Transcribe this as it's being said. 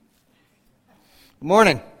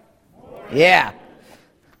Morning. Yeah.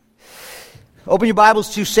 Open your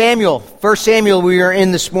Bibles to Samuel. 1 Samuel we are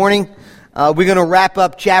in this morning. We're going to wrap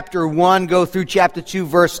up chapter 1, go through chapter 2,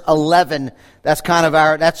 verse 11. That's kind of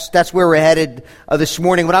that's where we're headed this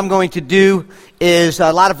morning. What I'm going to do is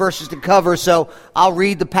a lot of verses to cover, so I'll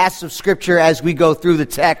read the passage of Scripture as we go through the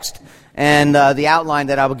text and the outline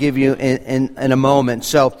that I will give you in a moment.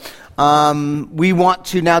 So we want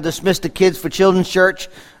to now dismiss the kids for Children's Church.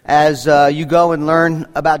 As you go and learn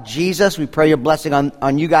about Jesus, we pray your blessing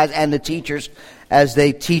on you guys and the teachers as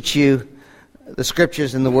they teach you the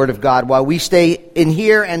Scriptures and the Word of God while we stay in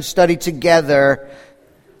here and study together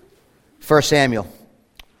 1 Samuel.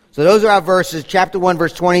 So those are our verses, chapter 1,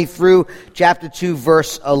 verse 20 through chapter 2,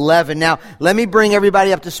 verse 11. Now, let me bring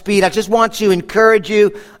everybody up to speed. I just want to encourage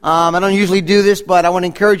you. I don't usually do this, but I want to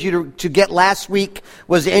encourage you to get last week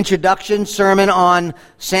was the introduction sermon on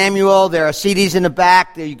Samuel. There are CDs in the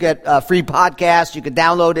back. You get a free podcast. You can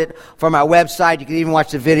download it from our website. You can even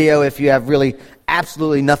watch the video if you have really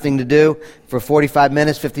absolutely nothing to do for 45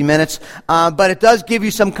 minutes, 50 minutes. But it does give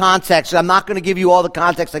you some context. I'm not going to give you all the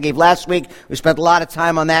context I gave last week. We spent a lot of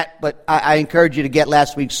time on that, but I encourage you to get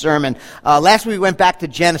last week's sermon. Last week we went back to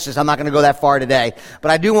Genesis. I'm not going to go that far today,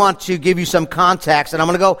 but I do want to give you some context, and I'm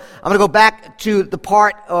going to go back to the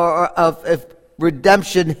part of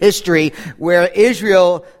redemption history where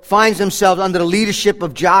Israel finds themselves under the leadership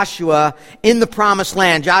of Joshua in the promised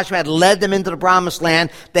land. Joshua had led them into the promised land.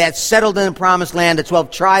 They had settled in the promised land. The 12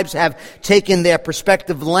 tribes have taken their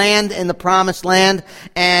prospective land in the promised land,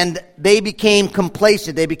 and they became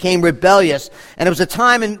complacent. They became rebellious. And it was a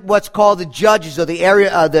time in what's called the Judges, or the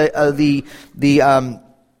area of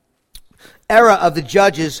era of the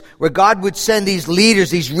Judges, where God would send these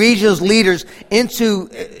leaders, these regional leaders in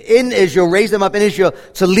Israel, raise them up in Israel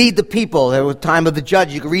to lead the people. There was a time of the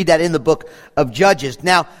Judges. You can read that in the book of Judges.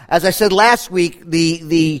 Now, as I said last week,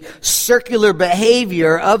 the circular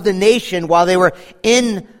behavior of the nation while they were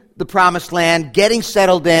in the promised land, getting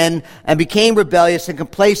settled in, and became rebellious and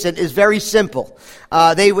complacent is very simple.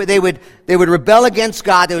 They would rebel against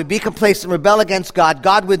God. They would be complacent and rebel against God.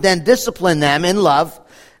 God would then discipline them in love,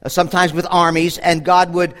 sometimes with armies, and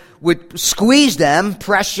God would squeeze them,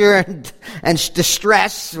 pressure and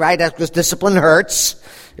distress, right? That's because discipline hurts.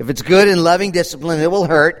 If it's good and loving discipline, it will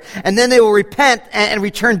hurt. And then they will repent and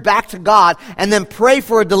return back to God and then pray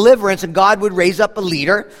for a deliverance, and God would raise up a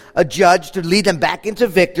leader, a judge, to lead them back into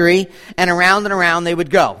victory, and around they would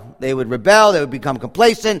go. They would rebel, they would become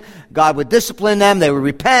complacent, God would discipline them, they would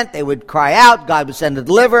repent, they would cry out, God would send a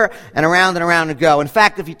deliverer, and around and go. In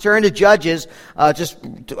fact, if you turn to Judges, just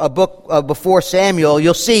a book before Samuel,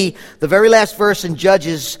 you'll see the very last verse in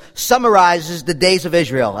Judges summarizes the days of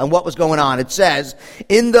Israel and what was going on. It says,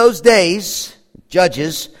 in those days,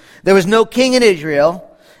 Judges, there was no king in Israel,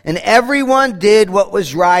 and everyone did what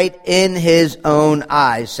was right in his own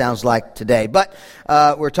eyes. Sounds like today, but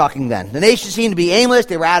we're talking then. The nation seemed to be aimless.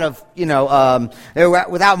 They were out of, they were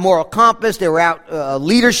without moral compass. They were out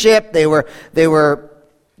leadership. They were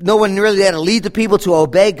no one really there to lead the people to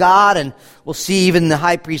obey God. And we'll see even the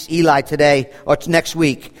high priest Eli today or next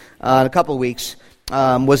week, in a couple of weeks,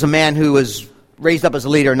 was a man who was raised up as a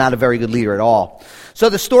leader, not a very good leader at all. So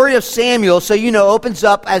the story of Samuel, opens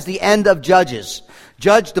up as the end of Judges.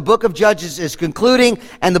 The book of Judges is concluding,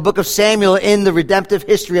 and the book of Samuel in the redemptive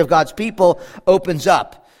history of God's people opens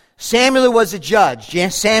up. Samuel was a judge.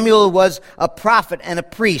 Samuel was a prophet and a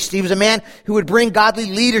priest. He was a man who would bring godly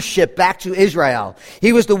leadership back to Israel.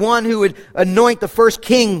 He was the one who would anoint the first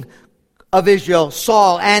king of Israel,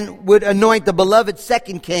 Saul, and would anoint the beloved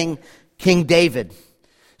second king, King David.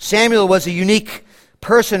 Samuel was a unique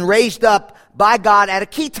person raised up by God at a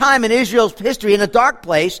key time in Israel's history in a dark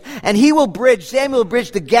place, and Samuel will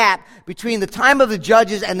bridge the gap between the time of the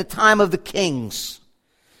judges and the time of the kings.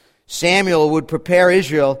 Samuel would prepare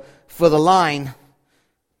Israel for the line,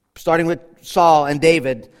 starting with Saul and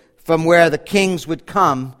David, from where the kings would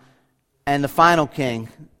come, and the final king,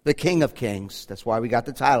 the King of Kings. That's why we got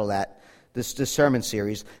the title of that. This sermon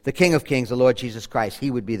series, the King of Kings, the Lord Jesus Christ. He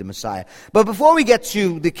would be the Messiah. But before we get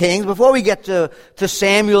to the kings, before we get to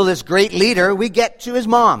Samuel, this great leader, we get to his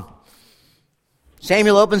mom.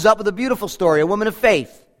 Samuel opens up with a beautiful story, a woman of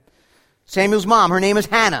faith. Samuel's mom, her name is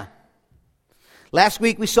Hannah. Last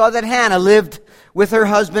week we saw that Hannah lived with her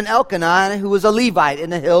husband Elkanah, who was a Levite in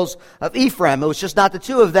the hills of Ephraim. It was just not the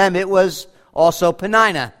two of them, it was also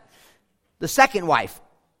Peninnah, the second wife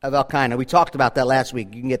of Elkanah. We talked about that last week.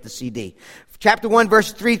 You can get the CD. Chapter 1,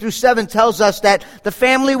 verse 3 through 7 tells us that the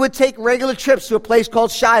family would take regular trips to a place called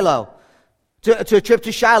Shiloh to a trip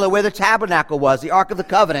to Shiloh where the tabernacle was, the Ark of the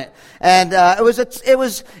Covenant. And it was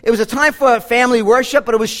a time for family worship,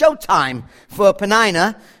 but it was showtime for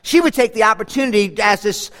Peninnah. She would take the opportunity as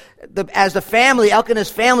the family,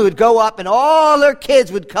 Elkanah's family, would go up and all their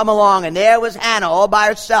kids would come along, and there was Hannah all by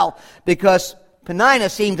herself, because Peninnah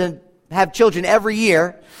seemed to have children every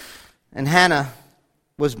year, and Hannah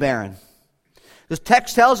was barren. The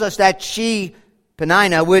text tells us that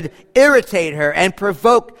Peninnah, would irritate her and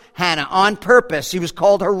provoke Hannah on purpose. She was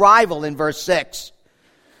called her rival in verse 6.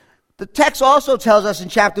 The text also tells us in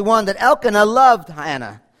chapter 1 that Elkanah loved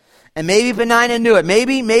Hannah. And maybe Peninnah knew it.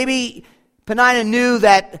 Maybe Peninnah knew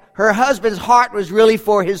that her husband's heart was really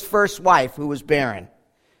for his first wife, who was barren.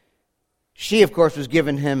 She, of course, was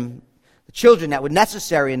giving him the children that were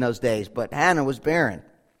necessary in those days, but Hannah was barren.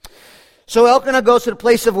 So Elkanah goes to the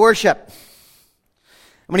place of worship.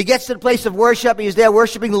 When he gets to the place of worship, he's there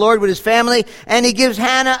worshiping the Lord with his family, and he gives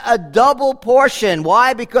Hannah a double portion.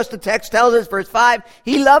 Why? Because the text tells us, verse 5,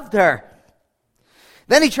 he loved her.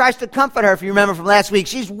 Then he tries to comfort her, if you remember from last week.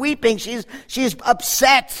 She's weeping, she's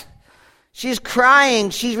upset, she's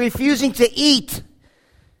crying, she's refusing to eat.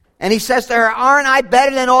 And he says to her, aren't I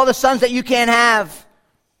better than all the sons that you can't have?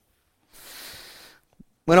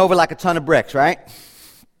 Went over like a ton of bricks, right?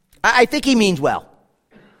 I think he means well,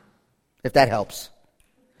 if that helps.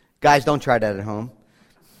 Guys, don't try that at home.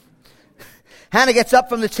 Hannah gets up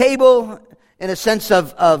from the table in a sense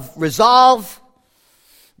of resolve,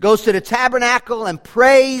 goes to the tabernacle and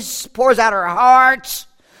prays, pours out her heart.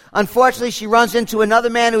 Unfortunately, she runs into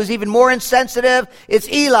another man who is even more insensitive. It's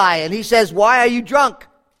Eli, and he says, why are you drunk?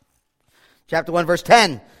 Chapter 1, verse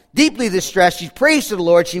 10. Deeply distressed, she prays to the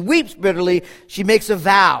Lord. She weeps bitterly. She makes a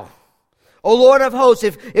vow. O Lord of hosts,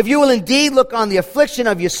 if you will indeed look on the affliction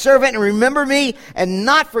of your servant and remember me and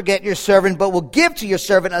not forget your servant, but will give to your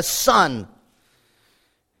servant a son.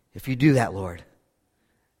 If you do that, Lord,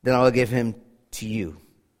 then I will give him to you.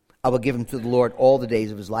 I will give him to the Lord all the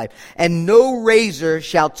days of his life, and no razor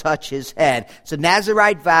shall touch his head. It's a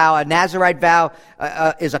Nazirite vow. A Nazirite vow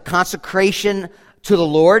is a consecration to the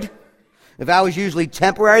Lord. The vow is usually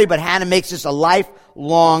temporary, but Hannah makes this a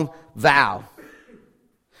lifelong vow.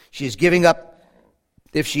 She's giving up,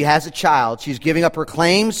 if she has a child, she's giving up her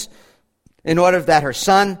claims in order that her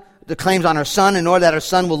son, the claims on her son, in order that her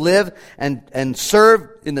son will live and serve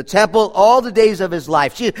in the temple all the days of his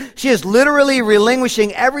life. She is literally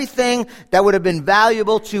relinquishing everything that would have been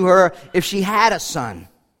valuable to her if she had a son.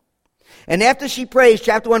 And after she prays,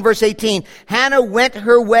 chapter 1, verse 18, Hannah went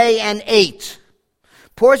her way and ate,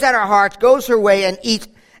 pours out her heart, goes her way and eats,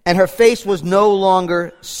 and her face was no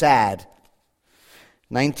longer sad.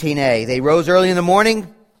 19a, they rose early in the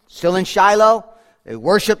morning, still in Shiloh. They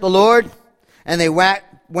worshiped the Lord, and they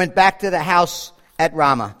went back to the house at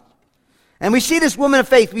Ramah. And we see this woman of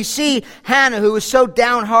faith. We see Hannah, who was so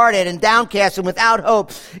downhearted and downcast and without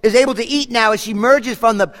hope, is able to eat now as she emerges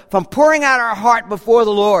from pouring out her heart before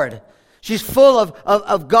the Lord. She's full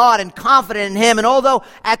of God and confident in Him. And although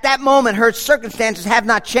at that moment her circumstances have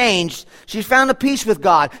not changed, she's found a peace with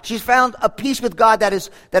God. She's found a peace with God that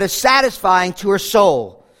is satisfying to her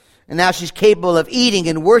soul. And now she's capable of eating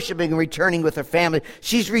and worshiping and returning with her family.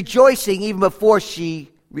 She's rejoicing even before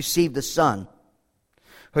she received the son.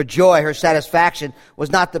 Her joy, her satisfaction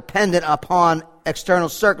was not dependent upon external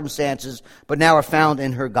circumstances, but now are found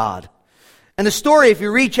in her God. And the story, if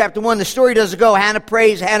you read chapter 1, the story doesn't go, Hannah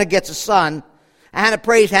prays, Hannah gets a son. Hannah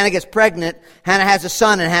prays, Hannah gets pregnant. Hannah has a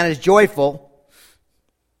son, and Hannah is joyful.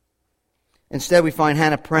 Instead, we find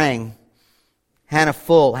Hannah praying, Hannah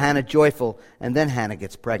full, Hannah joyful, and then Hannah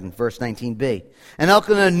gets pregnant. Verse 19b. And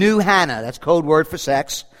Elkanah knew Hannah, that's code word for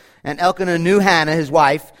sex. And Elkanah knew Hannah, his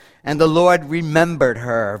wife, and the Lord remembered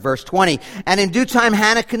her. Verse 20. And in due time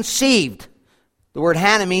Hannah conceived. The word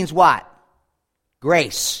Hannah means what?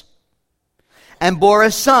 Grace. And bore a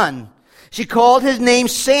son. She called his name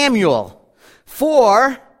Samuel.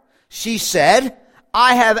 For, she said,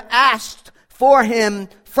 I have asked for him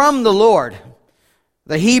from the Lord. In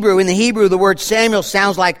the Hebrew, the word Samuel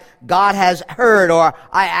sounds like God has heard, or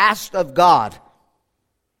I asked of God.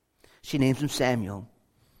 She names him Samuel.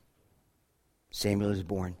 Samuel is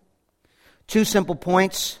born. 2 simple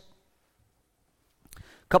points. A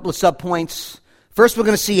couple of subpoints. First, we're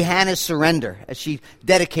going to see Hannah's surrender as she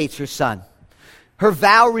dedicates her son. Her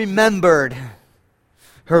vow remembered,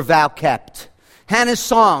 her vow kept. Hannah's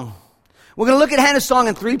song. We're going to look at Hannah's song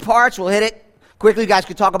in 3 parts. We'll hit it quickly. You guys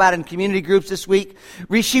could talk about it in community groups this week.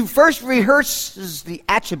 She first rehearses the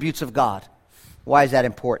attributes of God. Why is that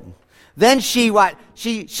important? Then she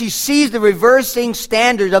sees the reversing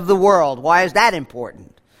standard of the world. Why is that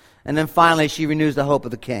important? And then finally, she renews the hope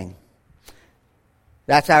of the king.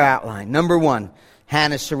 That's our outline. Number one,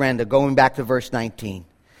 Hannah's surrender. Going back to verse 19.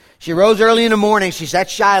 She rose early in the morning. She's at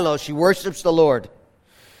Shiloh. She worships the Lord.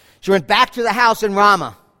 She went back to the house in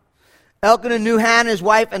Ramah. Elkanah knew Hannah, his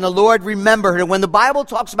wife, and the Lord remembered her. When the Bible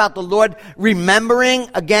talks about the Lord remembering,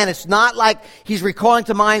 again, it's not like he's recalling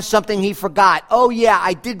to mind something he forgot. Oh yeah,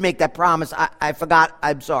 I did make that promise. I forgot.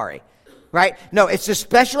 I'm sorry. Right? No, it's the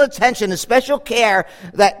special attention, the special care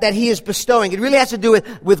that he is bestowing. It really has to do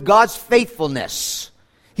with God's faithfulness.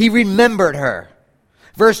 He remembered her.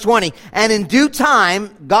 Verse 20, and in due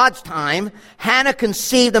time, God's time, Hannah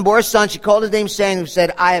conceived and bore a son. She called his name Samuel, who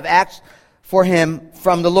said, I have asked for him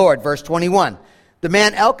from the Lord. Verse 21, the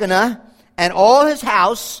man Elkanah and all his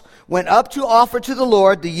house went up to offer to the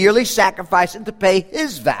Lord the yearly sacrifice and to pay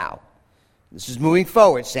his vow. This is moving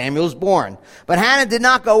forward. Samuel is born. But Hannah did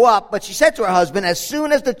not go up, but she said to her husband, as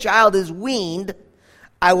soon as the child is weaned,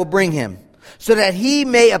 I will bring him, so that he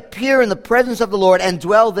may appear in the presence of the Lord and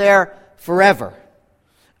dwell there forever.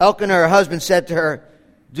 Elkanah, her husband, said to her,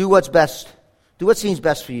 do what's best. Do what seems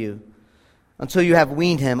best for you until you have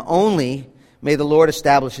weaned him. Only may the Lord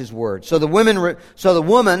establish his word. So the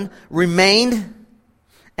woman remained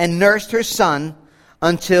and nursed her son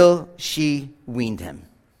until she weaned him.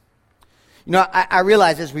 You know, I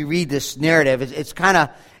realize as we read this narrative, it's kind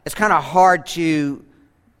of hard to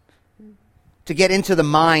get into the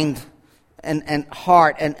mind and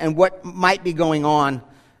heart and what might be going on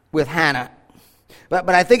with Hannah. But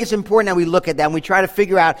I think it's important that we look at that and we try to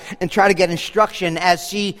figure out and try to get instruction as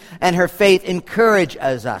she and her faith encourage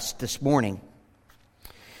us this morning.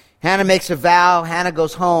 Hannah makes a vow. Hannah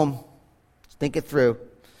goes home. Let's think it through.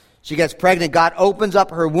 She gets pregnant. God opens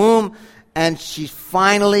up her womb and she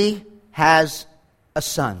finally has a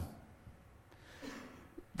son.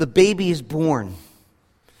 The baby is born.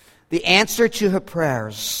 The answer to her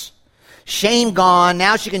prayers. Shame gone.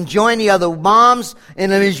 Now she can join the other moms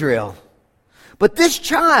in Israel. But this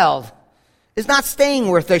child is not staying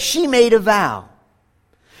with her. She made a vow.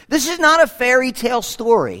 This is not a fairy tale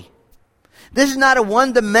story. This is not a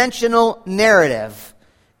one-dimensional narrative.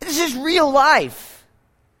 This is real life.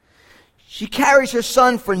 She carries her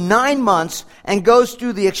son for 9 months and goes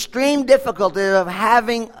through the extreme difficulty of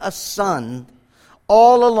having a son,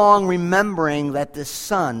 all along remembering that this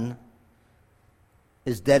son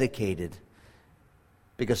is dedicated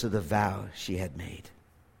because of the vow she had made.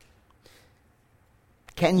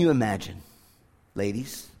 Can you imagine,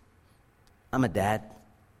 ladies? I'm a dad.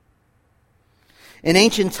 In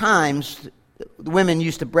ancient times, the women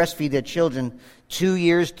used to breastfeed their children 2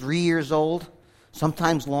 years, 3 years old,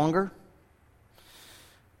 sometimes longer.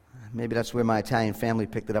 Maybe that's where my Italian family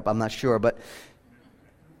picked it up. I'm not sure. But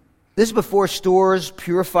this is before stores,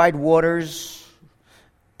 purified waters,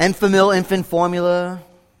 Enfamil infant formula.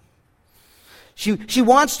 She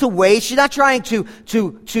wants to wait. She's not trying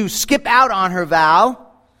to skip out on her vow.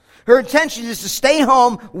 Her intention is to stay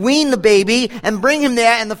home, wean the baby, and bring him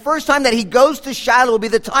there. And the first time that he goes to Shiloh will be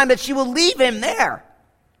the time that she will leave him there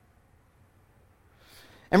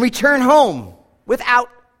and return home without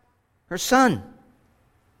her son.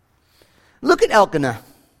 Look at Elkanah.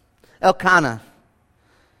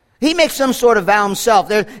 He makes some sort of vow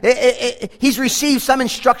himself. He's received some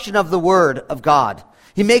instruction of the word of God.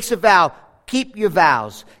 He makes a vow. Keep your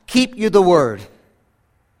vows. Keep you the word.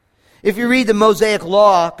 If you read the Mosaic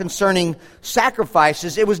law concerning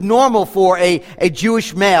sacrifices, it was normal for a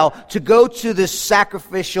Jewish male to go to the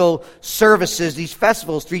sacrificial services, these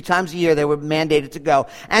festivals, 3 times a year they were mandated to go,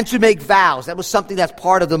 and to make vows. That was something that's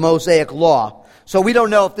part of the Mosaic law. So we don't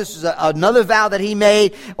know if this is another vow that he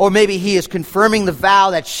made, or maybe he is confirming the vow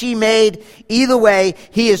that she made. Either way,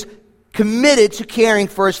 he is committed to caring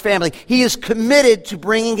for his family. He is committed to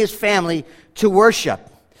bringing his family to worship.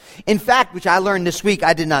 In fact, which I learned this week,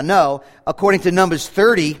 I did not know, according to Numbers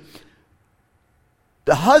 30,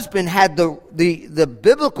 the husband had the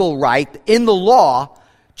biblical right in the law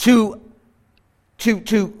to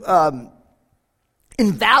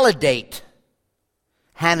invalidate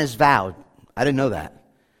Hannah's vow. I didn't know that.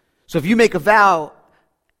 So if you make a vow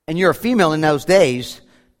and you're a female in those days,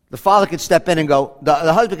 the father could step in and go,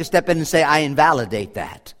 the husband could step in and say, I invalidate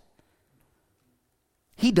that.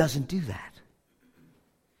 He doesn't do that.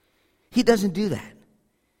 He doesn't do that.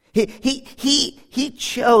 He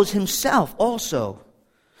chose himself also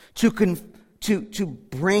to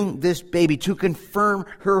bring this baby, to confirm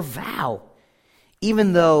her vow,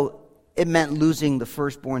 even though it meant losing the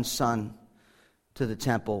firstborn son to the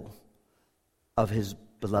temple of his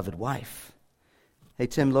beloved wife. Hey,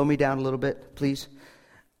 Tim, lower me down a little bit, please.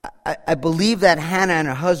 I believe that Hannah and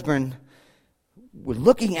her husband were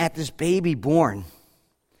looking at this baby born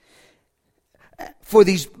for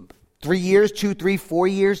these 3 years, 2, 3, 4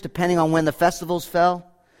 years, depending on when the festivals fell,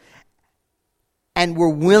 and were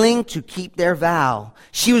willing to keep their vow.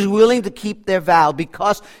 She was willing to keep their vow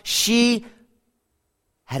because she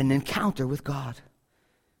had an encounter with God.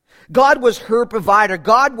 God was her provider.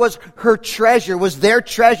 God was her treasure, was their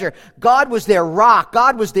treasure. God was their rock.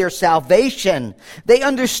 God was their salvation. They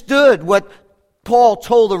understood what Paul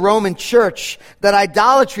told the Roman church, that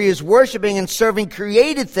idolatry is worshiping and serving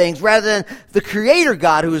created things rather than the Creator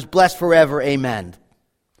God who is blessed forever. Amen.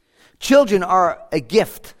 Children are a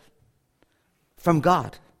gift from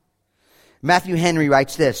God. Matthew Henry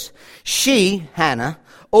writes this: she, Hannah,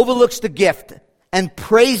 overlooks the gift and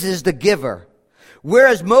praises the giver,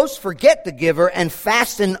 whereas most forget the giver and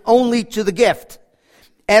fasten only to the gift.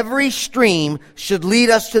 Every stream should lead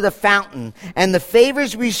us to the fountain, and the favor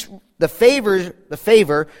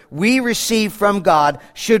we receive from God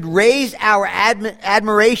should raise our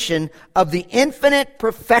admiration of the infinite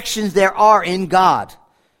perfections there are in God.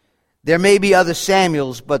 There may be other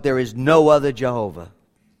Samuels, but there is no other Jehovah.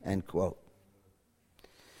 End quote.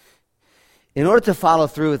 In order to follow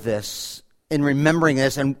through with this, in remembering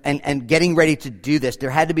this and getting ready to do this, there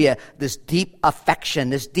had to be this deep affection,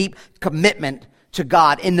 this deep commitment to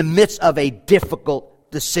God in the midst of a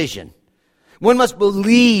difficult decision. One must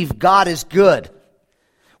believe God is good.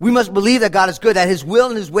 We must believe that God is good, that His will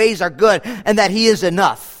and His ways are good, and that He is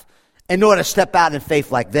enough in order to step out in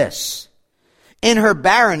faith like this. In her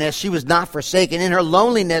barrenness, she was not forsaken. In her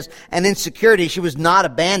loneliness and insecurity, she was not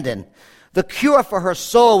abandoned. The cure for her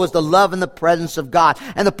soul was the love and the presence of God.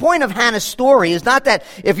 And the point of Hannah's story is not that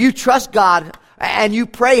if you trust God and you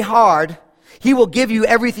pray hard, He will give you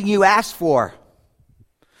everything you ask for.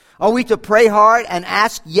 Are we to pray hard and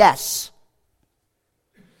ask? Yes.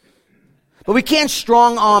 But we can't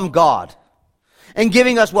strong-arm God in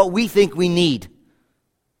giving us what we think we need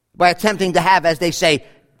by attempting to have, as they say,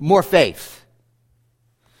 more faith.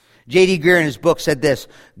 J.D. Greer in his book said this: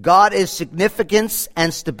 God is significance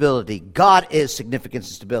and stability. God is significance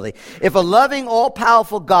and stability. If a loving,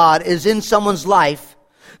 all-powerful God is in someone's life,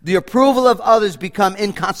 the approval of others become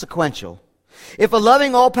inconsequential. If a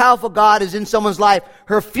loving, all-powerful God is in someone's life,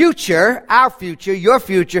 her future, our future, your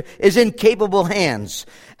future, is in capable hands.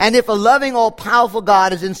 And if a loving, all-powerful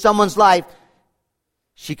God is in someone's life,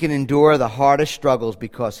 she can endure the hardest struggles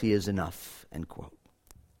because He is enough. End quote.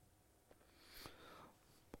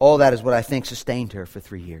 All that is what I think sustained her for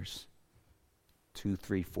 3 years. 2,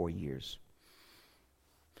 3, 4 years.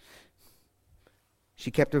 She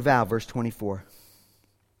kept her vow, verse 24.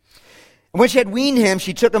 And when she had weaned him,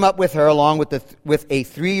 she took him up with her along with a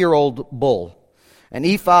 3-year-old bull, an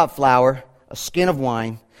ephah of flour, a skin of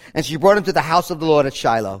wine, and she brought him to the house of the Lord at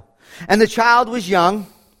Shiloh. And the child was young.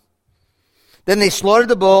 Then they slaughtered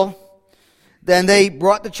the bull. Then they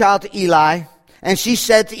brought the child to Eli. And she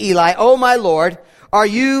said to Eli, "Oh, my Lord, are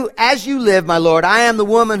you, as you live, my Lord, I am the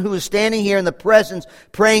woman who is standing here in the presence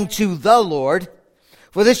praying to the Lord.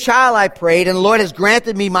 For this child I prayed, and the Lord has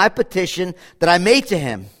granted me my petition that I made to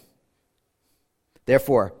Him.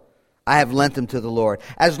 Therefore, I have lent him to the Lord.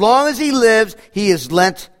 As long as he lives, he is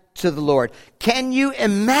lent to the Lord." Can you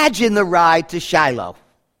imagine the ride to Shiloh?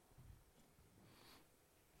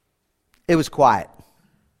 It was quiet.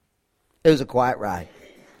 It was a quiet ride.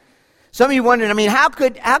 Some of you wondering, how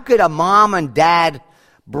could a mom and dad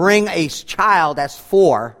bring a child that's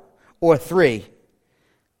 4 or 3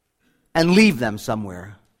 and leave them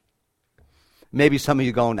somewhere? Maybe some of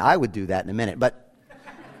you going, I would do that in a minute, but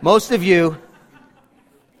most of you.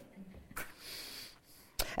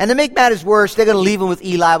 And to make matters worse, they're going to leave him with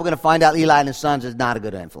Eli. We're going to find out Eli and his sons is not a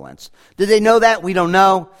good influence. Did they know that? We don't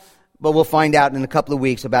know. But we'll find out in a couple of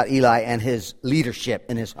weeks about Eli and his leadership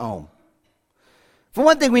in his home. For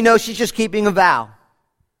one thing, we know she's just keeping a vow.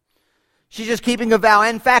 She's just keeping a vow.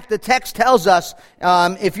 In fact, the text tells us,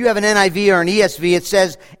 if you have an NIV or an ESV, it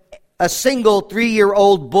says a single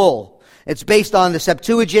 3-year-old bull. It's based on the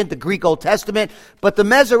Septuagint, the Greek Old Testament. But the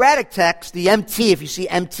Masoretic text, the MT, if you see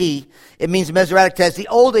MT, it means the Masoretic text. The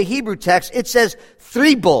older Hebrew text, it says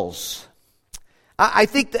 3 bulls. I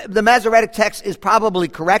think the Masoretic text is probably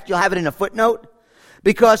correct. You'll have it in a footnote.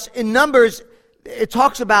 Because in Numbers, it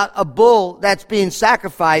talks about a bull that's being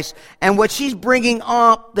sacrificed. And what she's bringing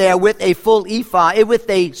up there with a full ephah, with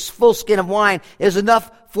a full skin of wine, is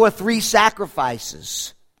enough for 3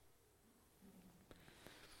 sacrifices.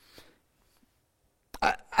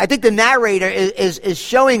 I think the narrator is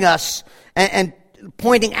showing us and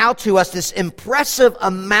pointing out to us this impressive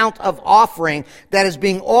amount of offering that is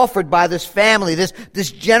being offered by this family,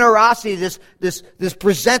 this generosity, this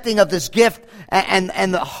presenting of this gift,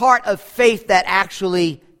 and the heart of faith that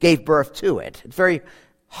actually gave birth to it. It's very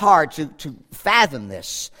hard to fathom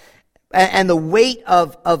this. And the weight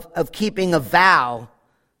of keeping a vow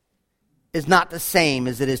is not the same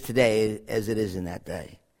as it is today, as it is in that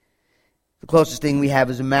day. The closest thing we have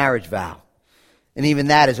is a marriage vow. And even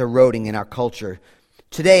that is eroding in our culture.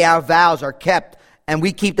 Today, our vows are kept, and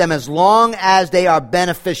we keep them as long as they are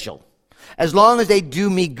beneficial, as long as they do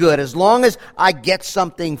me good, as long as I get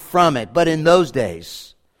something from it. But in those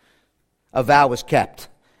days, a vow was kept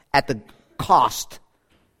at the cost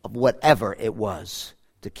of whatever it was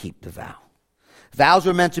to keep the vow. Vows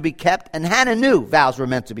were meant to be kept, and Hannah knew vows were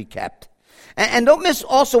meant to be kept. And don't miss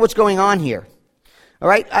also what's going on here. All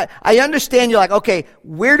right? I understand you're like, okay,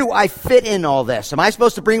 where do I fit in all this? Am I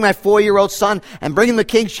supposed to bring my 4-year-old son and bring him to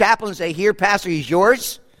King's Chapel and say, here, Pastor, he's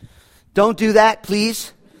yours? Don't do that,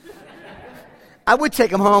 please. I would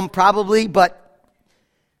take him home probably, but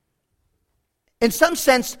in some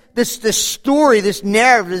sense, this story, this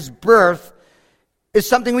narrative, this birth is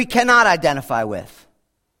something we cannot identify with.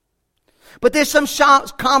 But there's some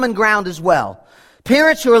common ground as well.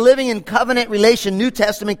 Parents who are living in covenant relation, New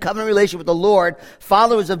Testament covenant relation with the Lord,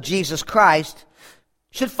 followers of Jesus Christ,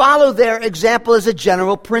 should follow their example as a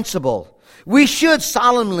general principle. We should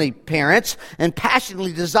solemnly, parents, and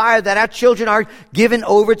passionately desire that our children are given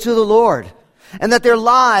over to the Lord, and that their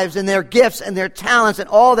lives and their gifts and their talents and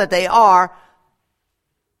all that they are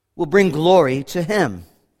will bring glory to Him.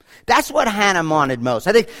 That's what Hannah wanted most.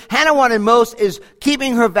 I think Hannah wanted most is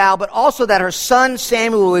keeping her vow, but also that her son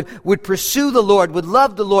Samuel would pursue the Lord, would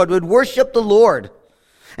love the Lord, would worship the Lord.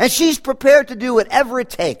 And she's prepared to do whatever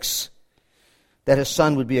it takes that her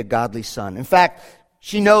son would be a godly son. In fact,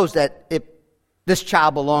 she knows that this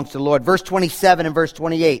child belongs to the Lord. Verse 27 and verse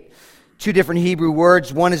 28, two different Hebrew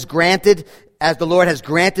words. One is granted, as the Lord has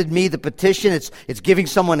granted me the petition. It's giving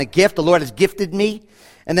someone a gift. The Lord has gifted me.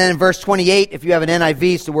 And then in verse 28, if you have an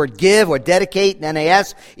NIV, it's the word give or dedicate,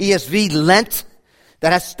 NAS, ESV, lent.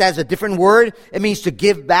 That's a different word. It means to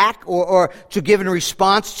give back or to give in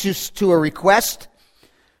response to a request.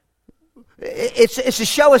 It's to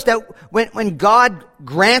show us that when God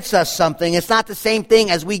grants us something, it's not the same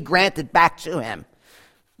thing as we grant it back to Him.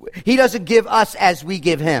 He doesn't give us as we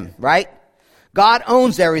give Him, right? God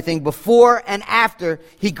owns everything before and after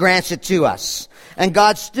He grants it to us. And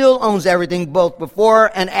God still owns everything both before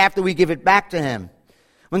and after we give it back to Him.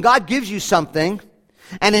 When God gives you something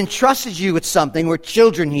and entrusts you with something, we're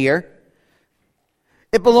children here,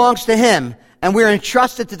 it belongs to Him. And we're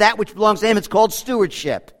entrusted to that which belongs to Him. It's called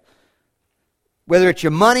stewardship. Whether it's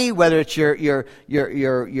your money, whether it's your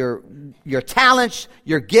talents,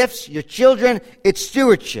 your gifts, your children, it's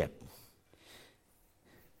stewardship.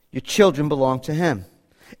 Your children belong to Him.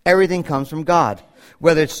 Everything comes from God.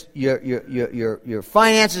 Whether it's your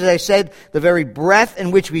finances, as I said, the very breath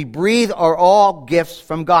in which we breathe are all gifts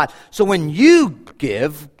from God. So when you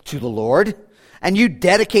give to the Lord and you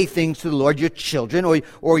dedicate things to the Lord, your children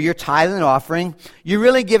or your tithe and offering, you're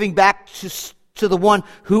really giving back to the one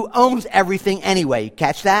who owns everything anyway. You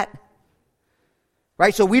catch that?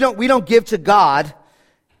 Right? So we don't give to God.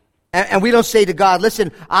 And we don't say to God,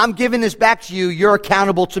 listen, I'm giving this back to you. You're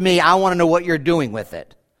accountable to me. I want to know what you're doing with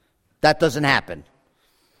it. That doesn't happen.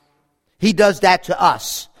 He does that to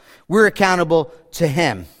us. We're accountable to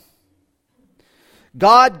Him.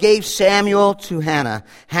 God gave Samuel to Hannah.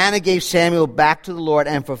 Hannah gave Samuel back to the Lord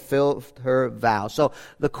and fulfilled her vow. So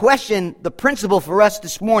the question, the principle for us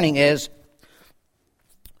this morning is,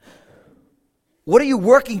 what are you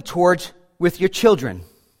working towards with your children?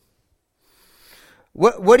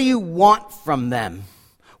 What do you want from them?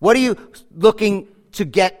 What are you looking to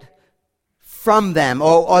get from them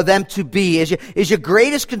or them to be? Is your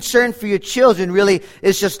greatest concern for your children really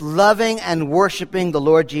is just loving and worshiping the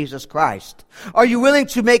Lord Jesus Christ? Are you willing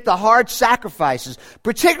to make the hard sacrifices,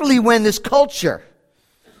 particularly when this culture,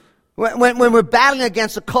 when we're battling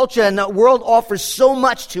against a culture and the world offers so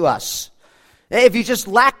much to us? If you just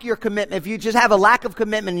lack your commitment, if you just have a lack of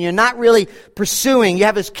commitment and you're not really pursuing, you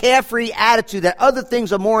have this carefree attitude that other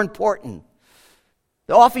things are more important.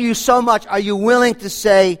 They offer you so much, are you willing to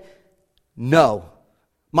say no?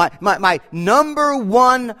 My number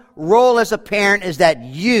one role as a parent is that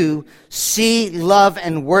you see, love,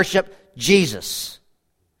 and worship Jesus.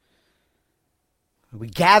 Are we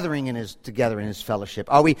gathering together in His fellowship?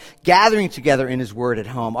 Are we gathering together in His Word at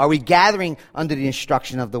home? Are we gathering under the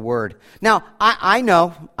instruction of the Word? Now, I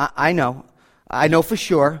know for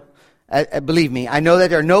sure, believe me, I know that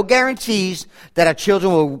there are no guarantees that our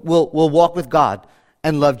children will walk with God.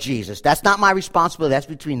 and love Jesus. That's not my responsibility. That's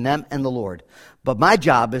between them and the Lord. But my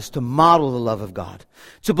job is to model the love of God,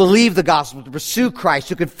 to believe the gospel, to pursue Christ,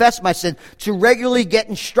 to confess my sin, to regularly get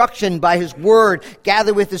instruction by His word,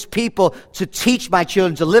 gather with His people, to teach my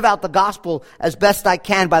children, to live out the gospel as best I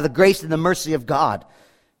can by the grace and the mercy of God.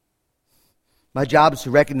 My job is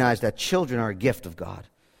to recognize that children are a gift of God,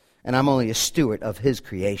 and I'm only a steward of His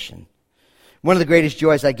creation. One of the greatest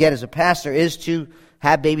joys I get as a pastor is to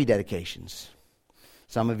have baby dedications.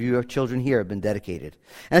 Some of your children here have been dedicated.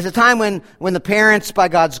 And it's a time when the parents, by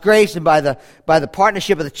God's grace and by the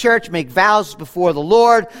partnership of the church, make vows before the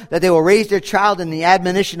Lord that they will raise their child in the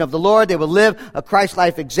admonition of the Lord. They will live a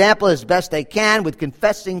Christ-like example as best they can with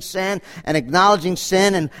confessing sin and acknowledging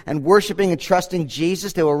sin and worshiping and trusting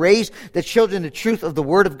Jesus. They will raise the children in the truth of the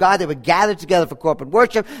Word of God. They will gather together for corporate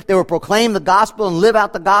worship. They will proclaim the gospel and live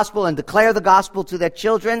out the gospel and declare the gospel to their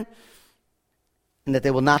children. And that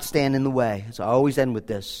they will not stand in the way. So I always end with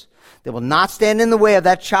this. They will not stand in the way of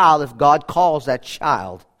that child if God calls that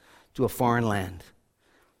child to a foreign land.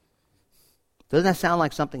 Doesn't that sound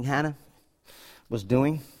like something Hannah was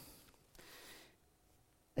doing?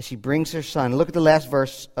 As she brings her son. Look at the last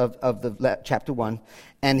verse of the chapter 1.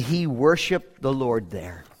 And he worshiped the Lord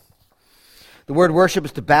there. The word worship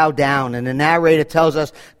is to bow down. And the narrator tells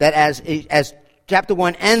us that as chapter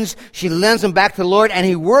 1 ends, she lends him back to the Lord, and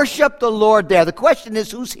he worshiped the Lord there. The question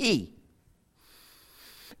is, who's he?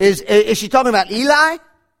 Is she talking about Eli?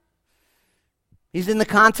 He's in the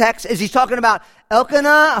context. Is he talking about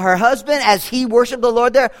Elkanah, her husband, as he worshiped the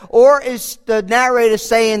Lord there? Or is the narrator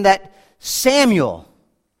saying that Samuel,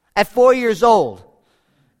 at 4 years old,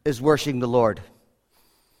 is worshiping the Lord?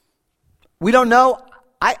 We don't know.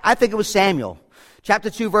 I think it was Samuel.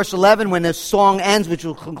 Chapter 2, verse 11, when this song ends, which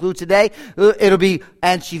will conclude today, it'll be,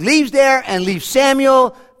 and she leaves there and leaves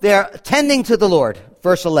Samuel there tending to the Lord.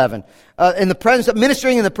 Verse 11,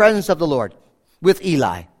 ministering in the presence of the Lord with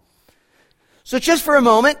Eli. So just for a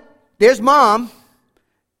moment, there's mom,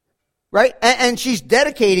 right? And she's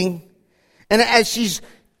dedicating, and as she's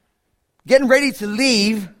getting ready to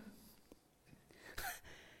leave,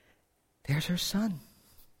 there's her son,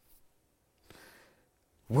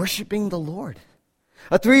 worshiping the Lord.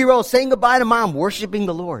 A 3-year-old saying goodbye to mom, worshiping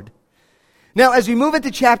the Lord. Now, as we move into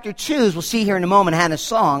chapter 2, as we'll see here in a moment, Hannah's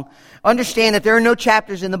song, understand that there are no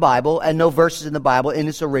chapters in the Bible and no verses in the Bible in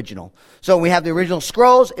its original. So we have the original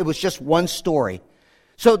scrolls. It was just one story.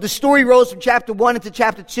 So the story rolls from chapter 1 into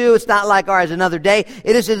chapter 2. It's not like ours another day.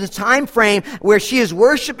 It is in a time frame where she is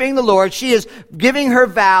worshiping the Lord. She is giving her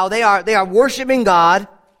vow. They are worshiping God.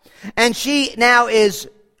 And she now is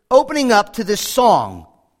opening up to this song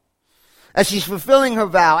as she's fulfilling her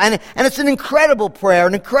vow. And it's an incredible prayer,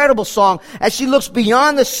 an incredible song, as she looks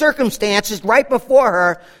beyond the circumstances right before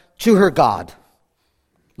her to her God.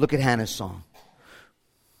 Look at Hannah's song.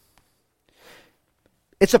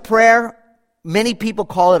 It's a prayer. Many people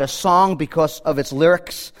call it a song because of its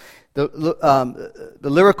lyrics. The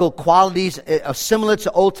lyrical qualities are similar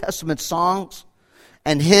to Old Testament songs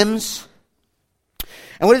and hymns.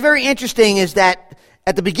 And what is very interesting is that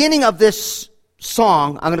at the beginning of this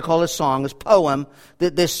song, I'm going to call this song, this poem,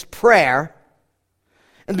 this prayer.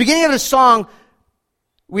 At the beginning of the song,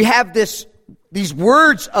 we have these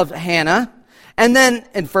words of Hannah, and then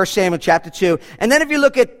in 1 Samuel chapter 2. And then if you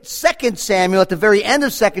look at 2 Samuel, at the very end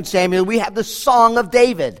of 2 Samuel, we have the Song of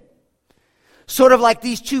David. Sort of like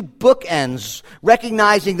these two bookends,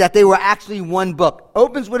 recognizing that they were actually one book.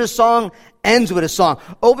 Opens with a song, ends with a song.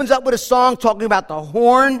 Opens up with a song talking about the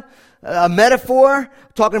horn, a metaphor,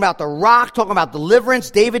 talking about the rock, talking about deliverance.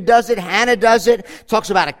 David does it, Hannah does it, talks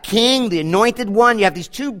about a king, the anointed one. You have these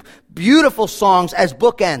two beautiful songs as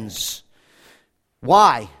bookends.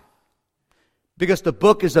 Why? Because the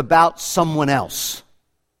book is about someone else,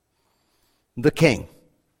 the king.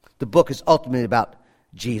 The book is ultimately about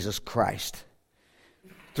Jesus Christ.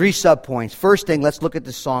 3 subpoints. First thing, let's look at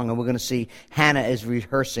the song, and we're going to see Hannah is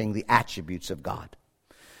rehearsing the attributes of God.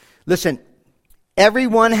 Listen,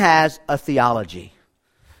 everyone has a theology.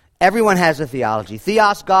 Everyone has a theology.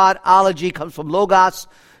 Theos, God. Ology comes from logos,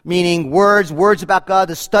 meaning words about God,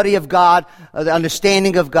 the study of God, the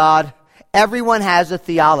understanding of God. Everyone has a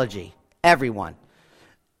theology. Everyone.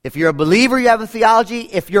 If you're a believer, you have a theology.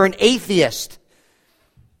 If you're an atheist,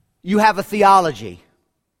 you have a theology.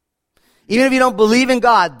 Even if you don't believe in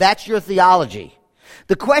God, that's your theology.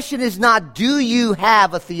 The question is not, do you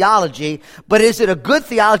have a theology, but is it a good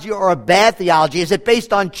theology or a bad theology? Is it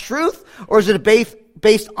based on truth, or is it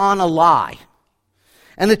based on a lie?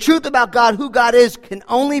 And the truth about God, who God is, can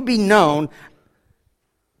only be known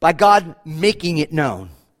by God making it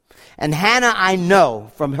known. And Hannah, I know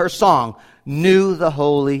from her song, knew the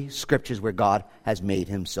Holy Scriptures where God has made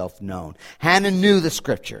himself known. Hannah knew the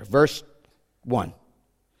Scripture. Verse 1.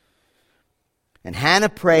 And Hannah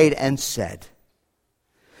prayed and said,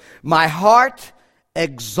 my heart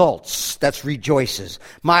exults, that's rejoices.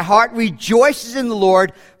 My heart rejoices in the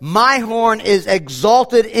Lord. My horn is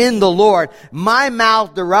exalted in the Lord. My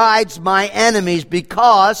mouth derides my enemies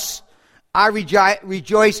because I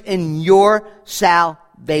rejoice in your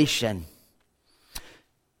salvation.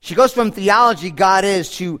 She goes from theology, God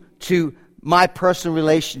is, to my personal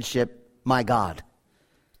relationship, my God.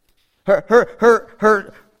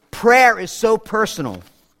 Her prayer is so personal.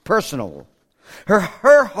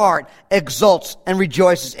 Her heart exults and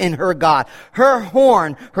rejoices in her God. Her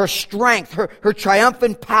horn, her strength, her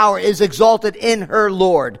triumphant power is exalted in her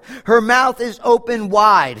Lord. Her mouth is open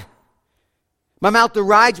wide. My mouth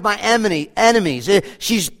derides my enemies.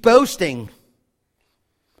 She's boasting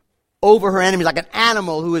over her enemies like an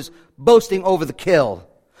animal who is boasting over the kill.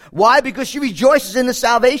 Why? Because she rejoices in the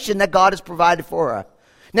salvation that God has provided for her.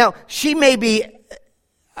 Now, this may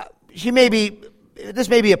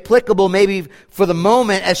be applicable maybe for the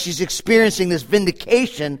moment as she's experiencing this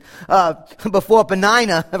vindication before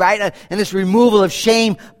Peninnah, right? And this removal of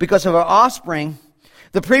shame because of her offspring.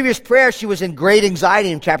 The previous prayer, she was in great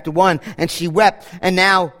anxiety in chapter 1, and she wept, and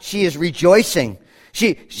now she is rejoicing.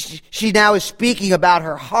 She now is speaking about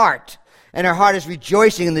her heart, and her heart is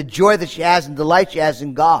rejoicing in the joy that she has and delight she has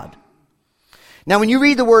in God. Now, when you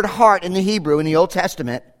read the word heart in the Hebrew, in the Old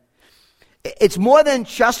Testament, it's more than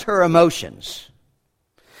just her emotions.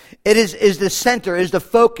 It is the center, is the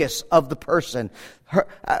focus of the person.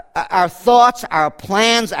 Our thoughts, our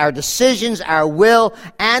plans, our decisions, our will,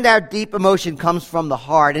 and our deep emotion comes from the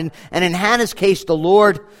heart. And in Hannah's case, the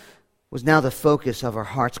Lord was now the focus of her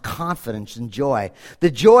heart's confidence and joy.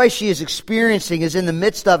 The joy she is experiencing is in the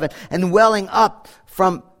midst of it and welling up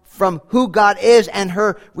from who God is and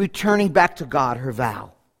her returning back to God, her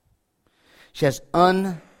vow. She has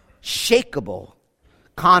unshakable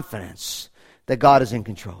confidence that God is in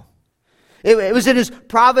control. It was in his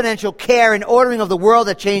providential care and ordering of the world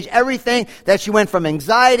that changed everything, that she went from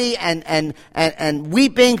anxiety and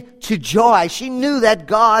weeping to joy. She knew that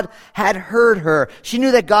God had heard her. She knew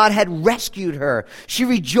that God had rescued her. She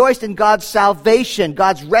rejoiced in God's salvation.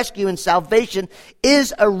 God's rescue and salvation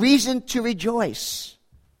is a reason to rejoice.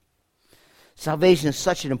 Salvation is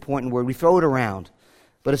such an important word. We throw it around,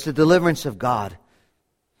 but it's the deliverance of God.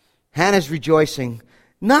 Hannah's rejoicing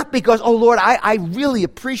not because, oh Lord, I really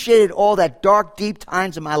appreciated all that dark, deep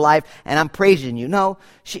times in my life and I'm praising you. No,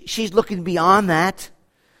 she's looking beyond that.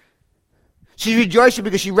 She's rejoicing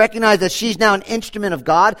because she recognized that she's now an instrument of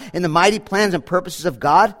God in the mighty plans and purposes of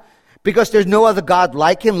God. Because there's no other God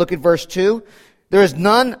like him. Look at verse 2. There is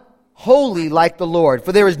none holy like the Lord,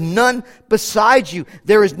 for there is none beside you.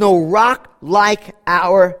 There is no rock like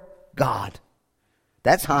our God.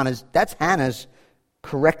 That's Hannah's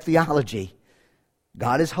correct theology.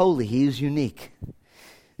 God is holy. He is unique.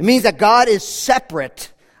 It means that God is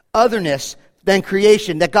separate, otherness, than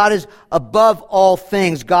creation. That God is above all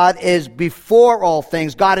things. God is before all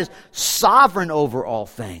things. God is sovereign over all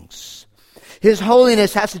things. His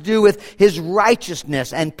holiness has to do with his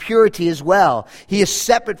righteousness and purity as well. He is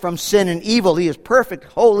separate from sin and evil. He is perfect,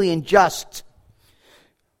 holy, and just.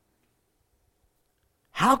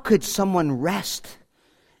 How could someone rest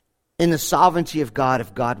in the sovereignty of God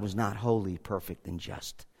if God was not holy, perfect, and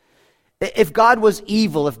just? If God was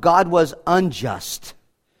evil, if God was unjust,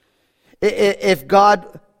 if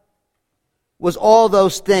God was all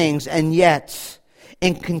those things and yet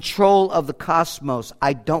in control of the cosmos,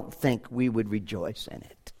 I don't think we would rejoice in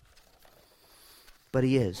it. But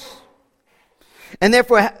he is. And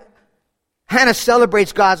therefore, Hannah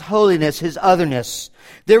celebrates God's holiness, his otherness.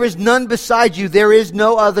 There is none beside you. There is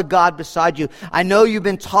no other God beside you. I know you've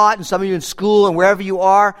been taught, and some of you in school and wherever you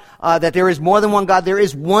are, that there is more than one God. There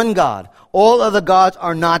is one God. All other gods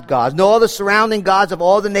are not gods. No other surrounding gods of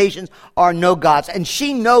all the nations are no gods. And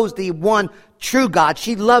she knows the one true God.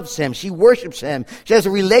 She loves him. She worships him. She has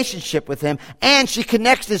a relationship with him. And she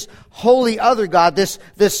connects this holy other God, this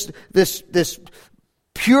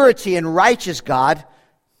purity and righteous God,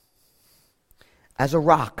 as a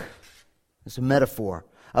rock. It's a metaphor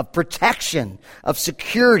of protection, of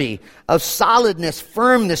security, of solidness,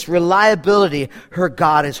 firmness, reliability. Her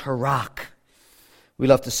God is her rock. We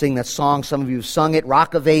love to sing that song. Some of you have sung it.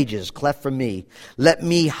 Rock of ages, cleft for me. Let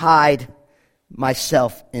me hide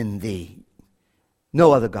myself in thee.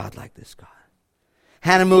 No other God like this God.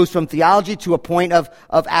 Hannah moves from theology to a point of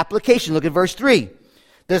application. Look at verse 3.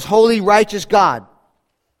 This holy, righteous God.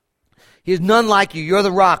 He is none like you. You're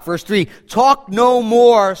the rock. Verse 3, talk no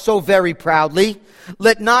more so very proudly.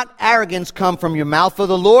 Let not arrogance come from your mouth, for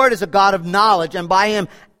the Lord is a God of knowledge, and by him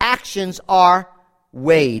actions are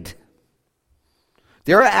weighed.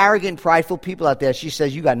 There are arrogant, prideful people out there. She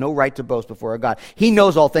says, you got no right to boast before our God. He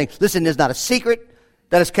knows all things. Listen, there's not a secret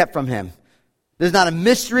that is kept from him. There's not a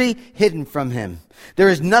mystery hidden from him. There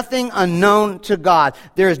is nothing unknown to God.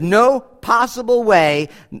 There is no possible way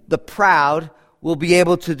the proud will be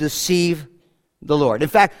able to deceive the Lord. In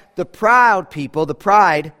fact, the proud people, the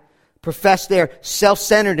pride, profess their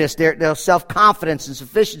self-centeredness, their self-confidence and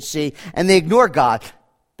sufficiency, and they ignore God.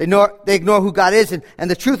 They ignore who God is and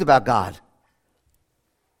the truth about God.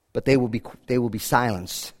 But they will be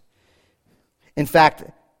silenced. In fact,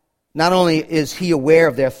 not only is he aware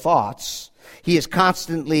of their thoughts, he is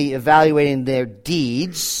constantly evaluating their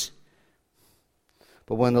deeds.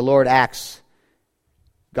 But when the Lord acts,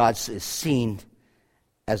 God is seen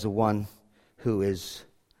as the one who is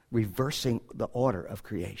reversing the order of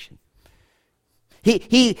creation.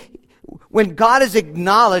 When God is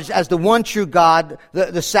acknowledged as the one true God,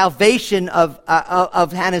 the salvation of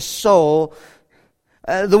Hannah's soul,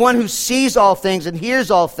 the one who sees all things and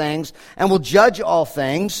hears all things and will judge all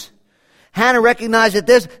things, Hannah recognized that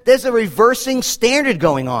there's a reversing standard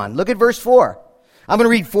going on. Look at verse 4. I'm going to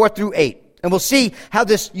read 4 through 8. And we'll see how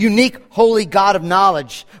this unique, holy God of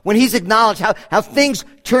knowledge, when he's acknowledged, how things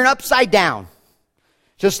turn upside down.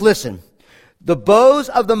 Just listen. The bows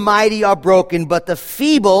of the mighty are broken, but the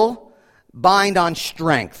feeble bind on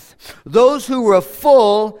strength. Those who were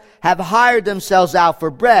full have hired themselves out for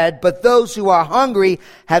bread, but those who are hungry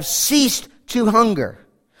have ceased to hunger.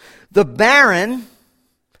 The barren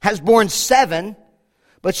has borne 7,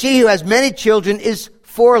 but she who has many children is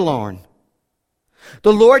forlorn.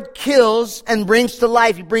 The Lord kills and brings to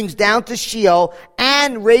life. He brings down to Sheol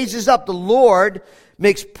and raises up. The Lord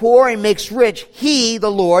makes poor and makes rich. He,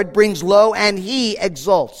 the Lord, brings low and he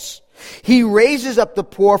exalts. He raises up the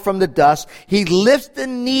poor from the dust. He lifts the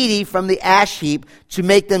needy from the ash heap to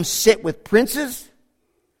make them sit with princes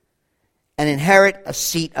and inherit a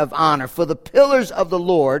seat of honor. For the pillars of the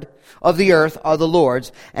Lord, of the earth, are the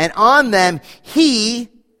Lord's, and on them he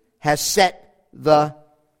has set the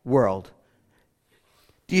world.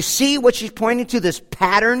 Do you see what she's pointing to, this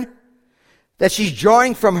pattern that she's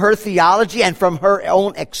drawing from her theology and from her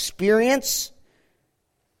own experience?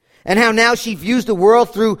 And how now she views the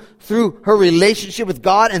world through her relationship with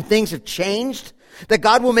God, and things have changed? That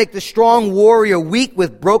God will make the strong warrior weak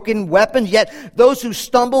with broken weapons, yet those who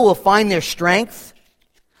stumble will find their strength.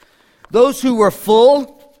 Those who were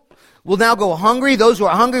full will now go hungry. Those who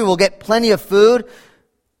are hungry will get plenty of food.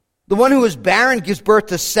 The one who is barren gives birth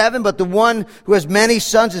to 7, but the one who has many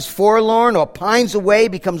sons is forlorn or pines away,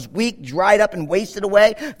 becomes weak, dried up, and wasted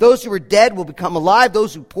away. Those who are dead will become alive.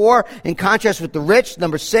 Those who poor, in contrast with the rich.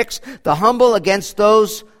 Number 6, the humble against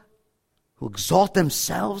those who exalt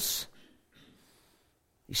themselves.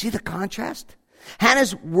 You see the contrast?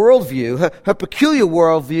 Hannah's worldview, her peculiar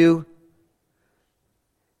worldview,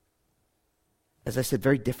 as I said,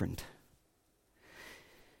 very different.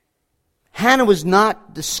 Hannah was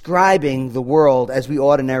not describing the world as we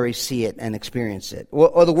ordinarily see it and experience it,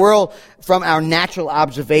 or the world from our natural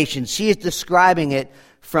observation. She is describing it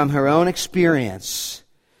from her own experience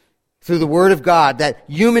through the Word of God, that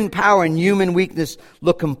human power and human weakness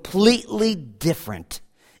look completely different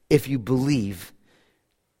if you believe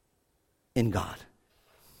in God.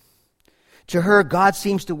 To her, God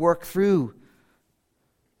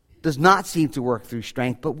does not seem to work through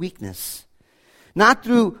strength, but weakness. Not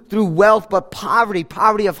through wealth, but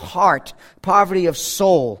poverty of heart, poverty of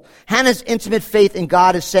soul. Hannah's intimate faith in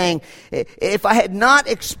God is saying, if I had not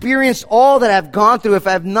experienced all that I've gone through, if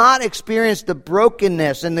I have not experienced the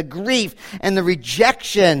brokenness and the grief and the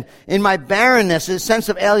rejection in my barrenness, a sense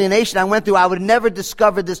of alienation I went through, I would have never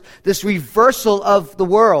discovered this reversal of the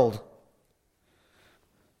world.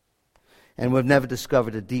 And would have never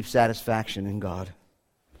discovered a deep satisfaction in God.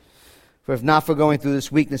 For if not for going through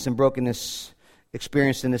this weakness and brokenness,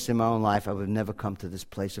 experiencing this in my own life, I would have never come to this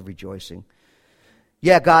place of rejoicing.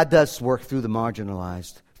 Yeah, God does work through the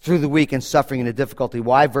marginalized, through the weak and suffering and the difficulty.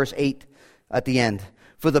 Why? Verse 8 at the end.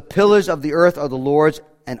 For the pillars of the earth are the Lord's,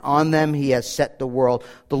 and on them he has set the world.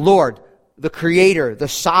 The Lord, the Creator, the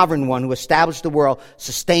Sovereign One who established the world,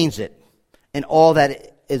 sustains it and all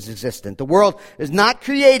that is existent. The world is not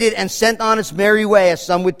created and sent on its merry way, as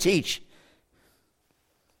some would teach.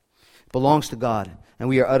 It belongs to God. and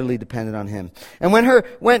we are utterly dependent on him. And when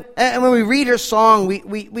we read her song,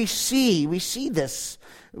 we see this.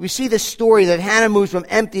 We see this story that Hannah moves from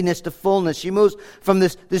emptiness to fullness. She moves from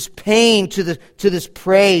this pain to this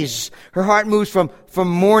praise. Her heart moves from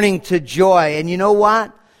mourning to joy. And you know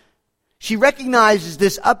what? She recognizes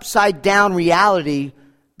this upside down reality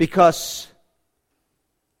because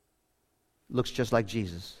it looks just like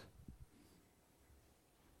Jesus.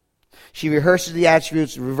 She rehearses the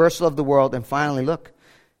attributes, the reversal of the world, and finally, look,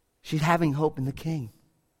 she's having hope in the King.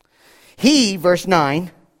 He, verse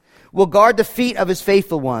 9, will guard the feet of his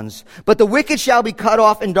faithful ones, but the wicked shall be cut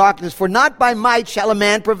off in darkness, for not by might shall a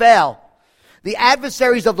man prevail. The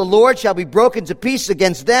adversaries of the Lord shall be broken to pieces.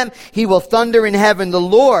 Against them he will thunder in heaven. The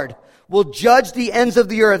Lord will judge the ends of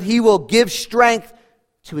the earth. He will give strength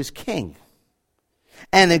to his king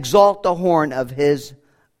and exalt the horn of his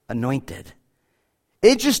anointed.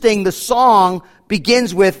 Interesting, the song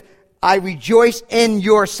begins with, I rejoice in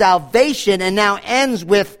your salvation, and now ends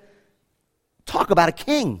with, talk about a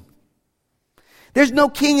king. There's no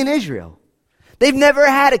king in Israel. They've never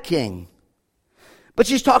had a king. But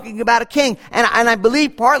she's talking about a king. And I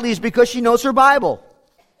believe partly is because she knows her Bible.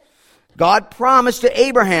 God promised to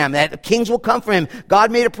Abraham that kings will come from him.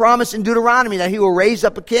 God made a promise in Deuteronomy that he will raise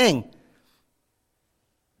up a king.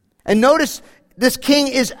 And notice, this king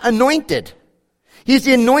is anointed. He's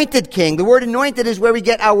the anointed king. The word anointed is where we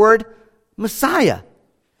get our word Messiah.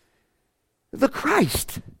 The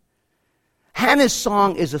Christ. Hannah's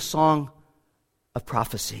song is a song of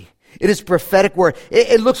prophecy. It is a prophetic word.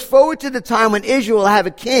 It looks forward to the time when Israel will have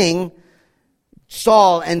a king,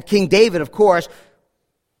 Saul and King David, of course,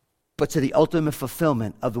 but to the ultimate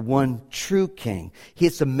fulfillment of the one true king.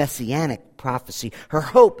 It's a messianic prophecy. Her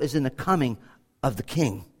hope is in the coming of the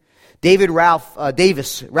king. Ralph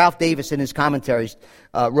Davis in his commentaries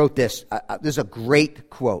wrote this. This is a great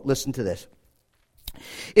quote. Listen to this.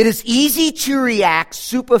 It is easy to react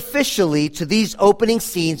superficially to these opening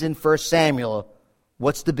scenes in 1 Samuel.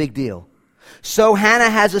 What's the big deal? So Hannah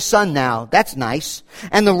has a son now. That's nice.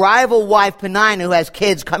 And the rival wife, Peninnah, who has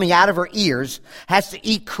kids coming out of her ears, has to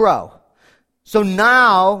eat crow. So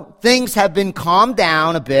now things have been calmed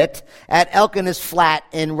down a bit at Elkanah's flat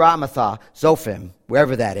in Ramathah, Zophim,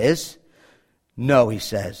 wherever that is. No, he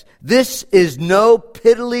says, this is no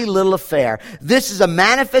piddly little affair. This is a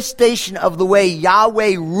manifestation of the way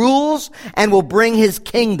Yahweh rules and will bring his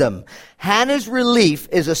kingdom. Hannah's relief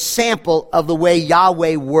is a sample of the way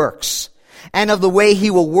Yahweh works and of the way he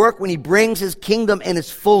will work when he brings his kingdom in its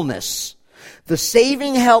fullness. The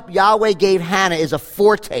saving help Yahweh gave Hannah is a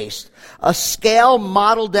foretaste, a scale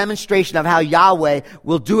model demonstration of how Yahweh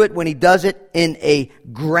will do it when he does it in a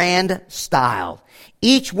grand style.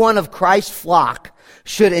 Each one of Christ's flock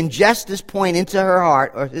should ingest this point into her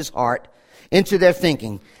heart, or his heart, into their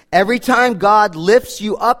thinking. Every time God lifts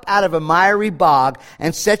you up out of a miry bog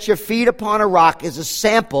and sets your feet upon a rock is a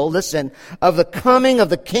sample, listen, of the coming of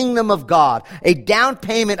the kingdom of God, a down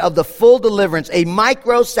payment of the full deliverance, a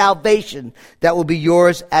micro salvation that will be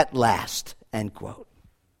yours at last, end quote.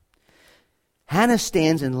 Hannah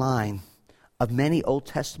stands in line of many Old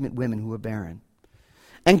Testament women who are barren.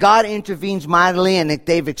 And God intervenes mightily, and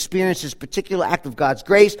they've experienced this particular act of God's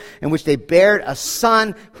grace in which they bared a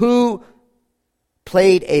son who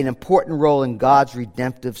played an important role in God's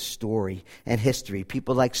redemptive story and history.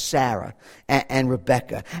 People like Sarah and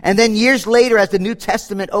Rebecca. And then years later, as the New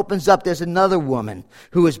Testament opens up, there's another woman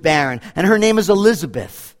who is barren, and her name is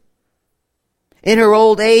Elizabeth. In her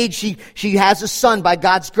old age, she has a son by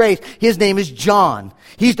God's grace. His name is John.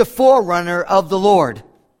 He's the forerunner of the Lord.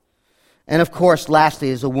 And of course, lastly,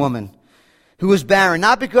 is a woman who was barren,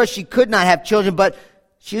 not because she could not have children, but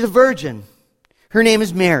she's a virgin. Her name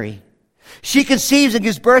is Mary. She conceives and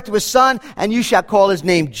gives birth to a son, and you shall call his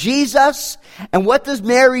name Jesus. And what does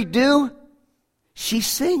Mary do? She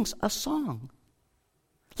sings a song,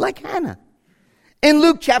 like Hannah. In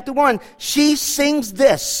Luke chapter 1, she sings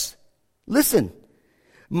this. Listen.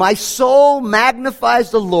 My soul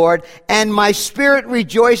magnifies the Lord, and my spirit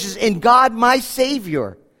rejoices in God my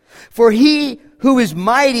Savior. For he who is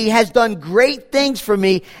mighty has done great things for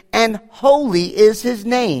me, and holy is his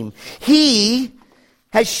name. He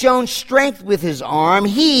has shown strength with his arm.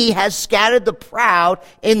 He has scattered the proud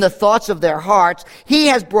in the thoughts of their hearts. He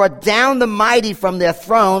has brought down the mighty from their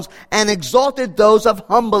thrones and exalted those of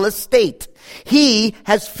humble estate. He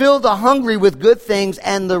has filled the hungry with good things,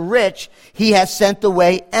 and the rich he has sent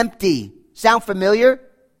away empty. Sound familiar?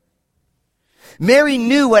 Mary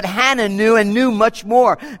knew what Hannah knew and knew much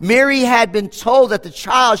more. Mary had been told that the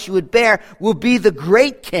child she would bear will be the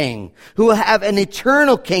great king who will have an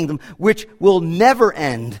eternal kingdom which will never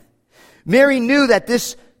end. Mary knew that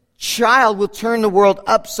this child will turn the world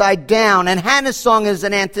upside down. And Hannah's song is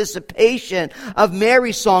an anticipation of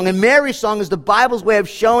Mary's song. And Mary's song is the Bible's way of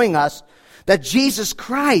showing us that Jesus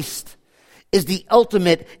Christ is the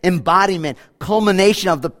ultimate embodiment, culmination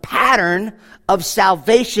of the pattern of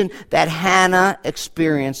salvation that Hannah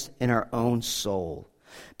experienced in her own soul.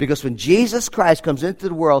 Because when Jesus Christ comes into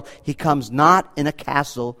the world, he comes not in a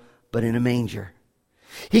castle, but in a manger.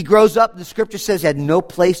 He grows up, the scripture says, he had no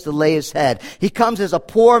place to lay his head. He comes as a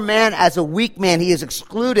poor man, as a weak man. He is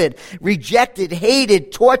excluded, rejected,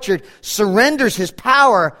 hated, tortured, surrenders his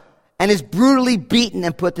power, and is brutally beaten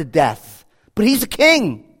and put to death. But he's a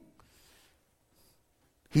king.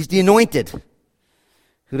 He's the anointed,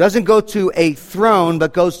 who doesn't go to a throne,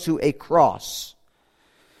 but goes to a cross.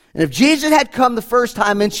 And if Jesus had come the first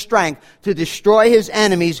time in strength to destroy his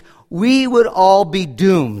enemies, we would all be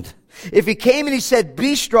doomed. If he came and he said,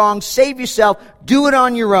 be strong, save yourself, do it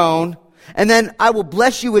on your own, and then I will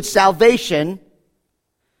bless you with salvation,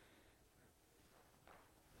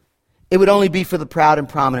 it would only be for the proud and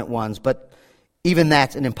prominent ones. But even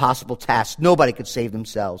that's an impossible task. Nobody could save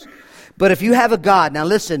themselves. But if you have a God, now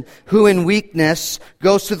listen, who in weakness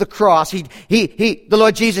goes to the cross, the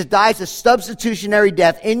Lord Jesus dies a substitutionary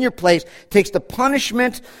death in your place, takes the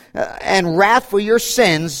punishment and wrath for your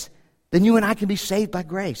sins, then you and I can be saved by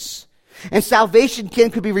grace. And salvation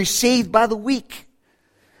could be received by the weak,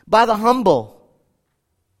 by the humble.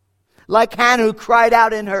 Like Hannah, who cried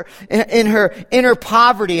out in her inner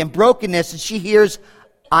poverty and brokenness, and she hears,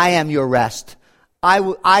 I am your rest.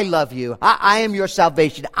 I love you. I am your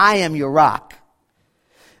salvation. I am your rock.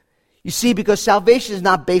 You see, because salvation is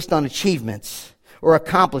not based on achievements or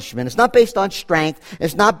accomplishment. It's not based on strength.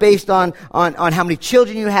 It's not based on how many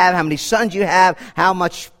children you have, how many sons you have, how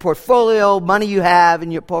much portfolio money you have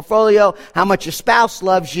in your portfolio, how much your spouse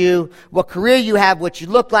loves you, what career you have, what you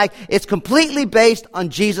look like. It's completely based on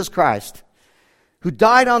Jesus Christ, who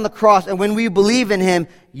died on the cross. And when we believe in him,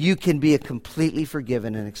 you can be completely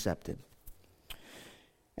forgiven and accepted.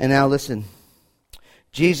 And now listen,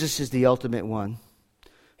 Jesus is the ultimate one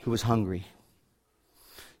who was hungry.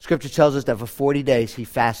 Scripture tells us that for 40 days he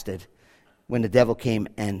fasted when the devil came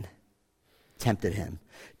and tempted him.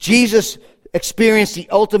 Jesus experienced the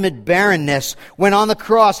ultimate barrenness when on the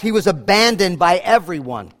cross he was abandoned by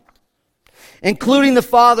everyone, including the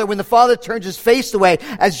Father, when the Father turns his face away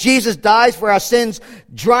as Jesus dies for our sins,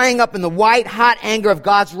 drying up in the white hot anger of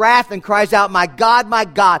God's wrath, and cries out, my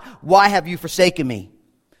God, why have you forsaken me?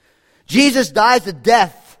 Jesus dies a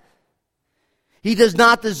death he does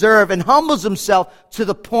not deserve and humbles himself to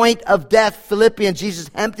the point of death. Philippians, Jesus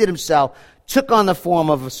emptied himself, took on the form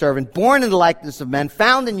of a servant, born in the likeness of men,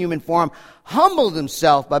 found in human form, humbled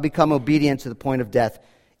himself by becoming obedient to the point of death,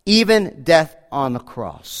 even death on the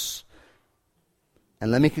cross. And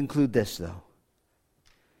let me conclude this, though.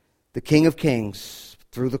 The King of Kings,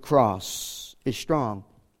 through the cross, is strong.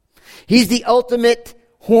 He's the ultimate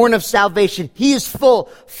horn of salvation. He is full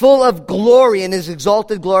of glory in his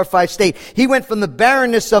exalted, glorified state. He went from the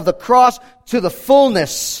barrenness of the cross to the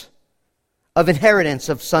fullness of inheritance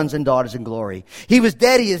of sons and daughters in glory. He was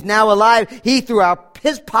dead. He is now alive. Through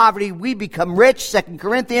his poverty, we become rich. 2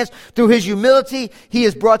 Corinthians, through his humility, he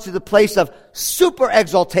is brought to the place of super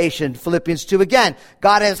exaltation. Philippians 2 again.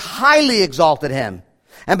 God has highly exalted him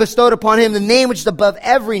and bestowed upon him the name which is above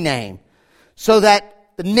every name, so that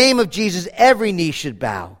the name of Jesus, every knee should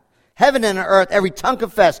bow. Heaven and earth, every tongue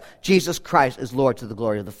confess Jesus Christ is Lord, to the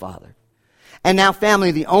glory of the Father. And now,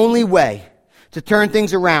 family, the only way to turn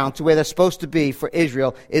things around to where they're supposed to be for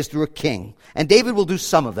Israel is through a king. And David will do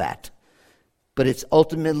some of that. But it's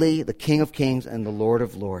ultimately the King of Kings and the Lord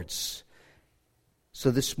of Lords.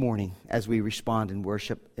 So this morning, as we respond in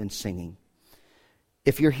worship and singing,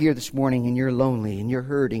 if you're here this morning and you're lonely and you're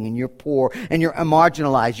hurting and you're poor and you're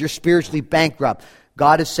marginalized, you're spiritually bankrupt,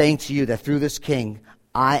 God is saying to you that through this King,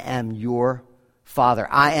 I am your Father.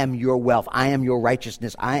 I am your wealth. I am your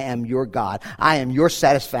righteousness. I am your God. I am your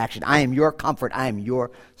satisfaction. I am your comfort. I am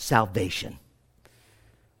your salvation.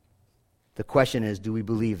 The question is, do we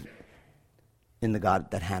believe in the God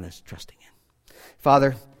that Hannah's trusting in?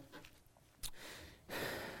 Father,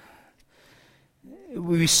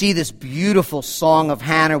 we see this beautiful song of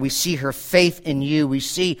Hannah. We see her faith in you. We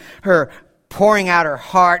see her pouring out her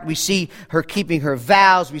heart. We see her keeping her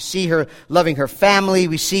vows. We see her loving her family.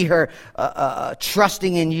 We see her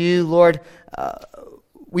trusting in you, Lord.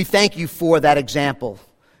 We thank you for that example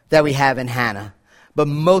that we have in Hannah. But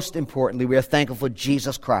most importantly, we are thankful for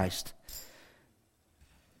Jesus Christ,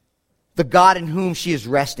 the God in whom she is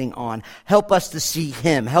resting on. Help us to see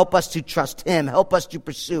Him. Help us to trust Him. Help us to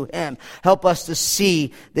pursue Him. Help us to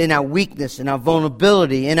see that in our weakness, in our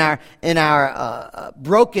vulnerability, in our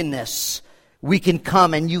brokenness, we can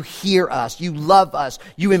come and you hear us. You love us.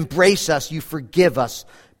 You embrace us. You forgive us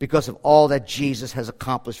because of all that Jesus has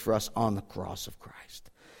accomplished for us on the cross of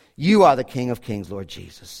Christ. You are the King of Kings, Lord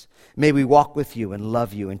Jesus. May we walk with you and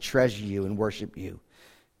love you and treasure you and worship you.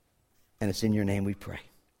 And it's in your name we pray.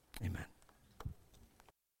 Amen.